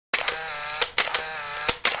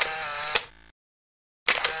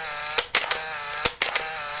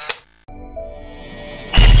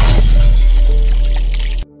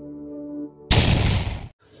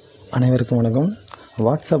அனைவருக்கும் வணக்கம்.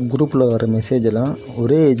 வாட்ஸ்அப் குரூப்பில் வர மெசேஜெல்லாம்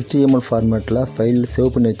ஒரே HTML ஃபார்மேட்டில் ஃபைல்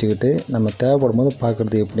சேவ் பண்ணி வச்சுக்கிட்டு நம்ம தேவைப்படும் போது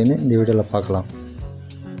பார்க்குறது எப்படின்னு இந்த வீடியோவில் பார்க்கலாம்.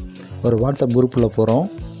 ஒரு வாட்ஸ்அப் குரூப்பில் போகிறோம்.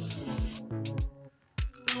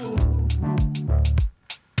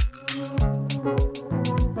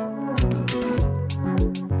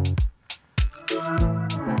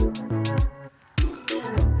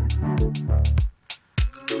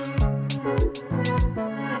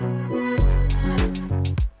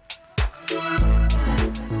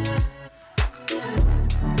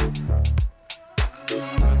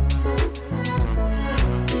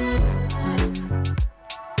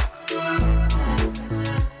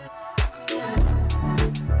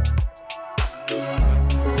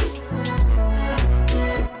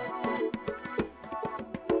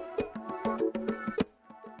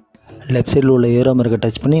 லெஃப்ட் சைடில் உள்ள ஏரோ மார்க்கை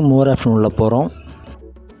டச் பண்ணி மோர் ஆப்ஷன் உள்ளே போகிறோம்.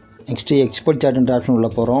 நெக்ஸ்ட்டு எக்ஸ்போர்ட் சார்ட்ன்ற ஆப்ஷன் உள்ளே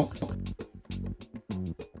போகிறோம்.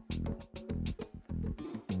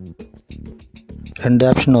 ரெண்டு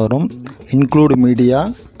ஆப்ஷன் வரும். Include media,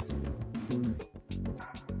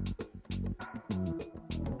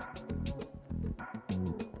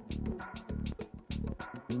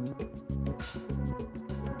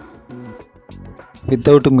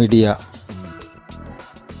 without media.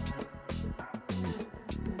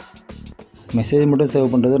 Message மட்டும் சேவ்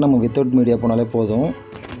பண்ணுறது நம்ம வித்தவுட் மீடியா போனாலே போதும்.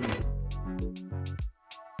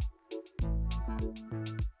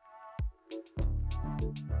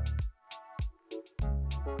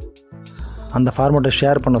 அந்த ஃபார்மேட்டை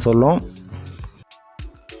ஷேர் பண்ண சொல்லும்.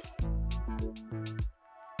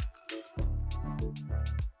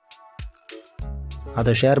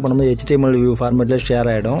 அதை ஷேர் பண்ணும்போது HTML வியூ ஃபார்மேட்டில்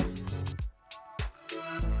ஷேர் ஆகிடும்.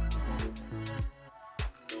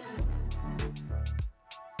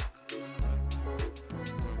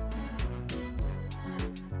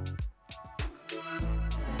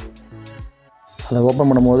 அதை ஓப்பன்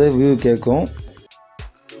பண்ணும்போது வியூ கேட்கும்.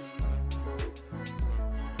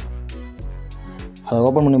 அதை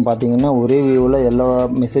ஓப்பன் பண்ணி பார்த்தீங்கன்னா ஒரே வியூவில் எல்லா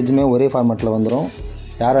மெசேஜுமே ஒரே ஃபார்மேட்டில் வந்துடும்.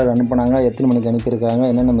 யார் யார் அனுப்புனாங்க, எத்தனை மணிக்கு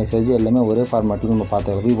அனுப்பியிருக்காங்க, என்னென்ன மெசேஜ் எல்லாமே ஒரே ஃபார்மேட்டில் நம்ம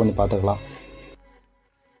பார்த்துக்கலாம், வியூ பண்ணி பார்த்துக்கலாம்.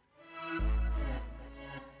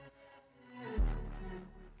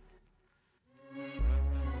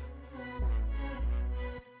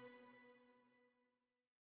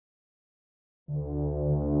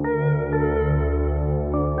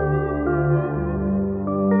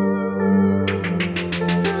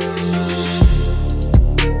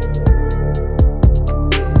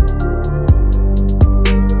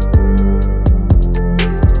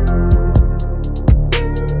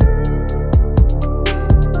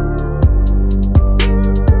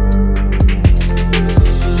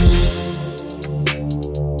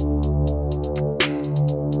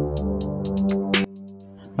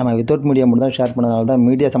 நம்ம வித்தவுட் மீடியா மட்டும் தான் ஷேர் பண்ணதுனால தான்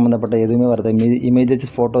மீடியா சம்மந்தப்பட்ட எதுவுமே வராது.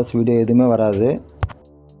 இமேஜஸ், ஃபோட்டோஸ், வீடியோ எதுவுமே வராது.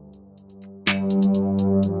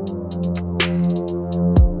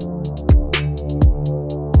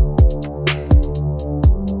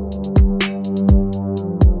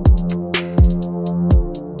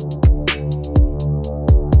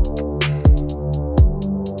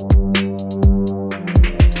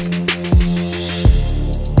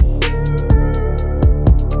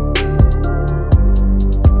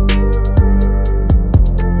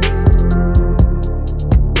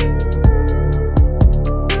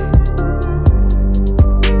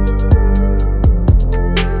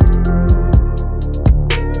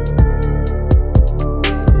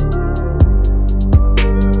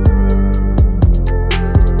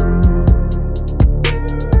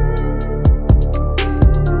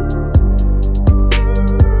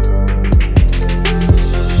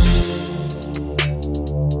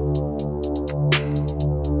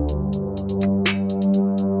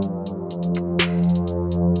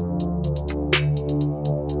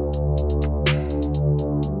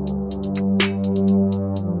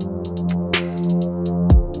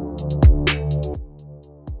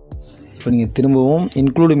 இப்போ நீங்கள் திரும்பவும்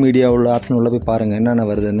இன்க்ளூட் மீடியா உள்ள ஆப்ஷன் உள்ளே போய் பாருங்கள் என்னென்ன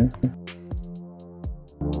வருதுன்னு.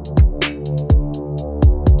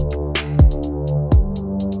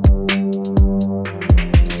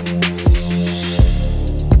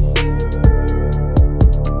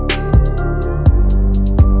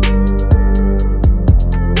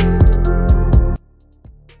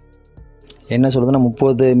 என்ன சொல்லுதுன்னா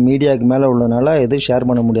 30 மீடியாவுக்கு மேலே உள்ளதுனால எதுவும் ஷேர்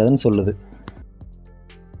பண்ண முடியாதுன்னு சொல்லுது.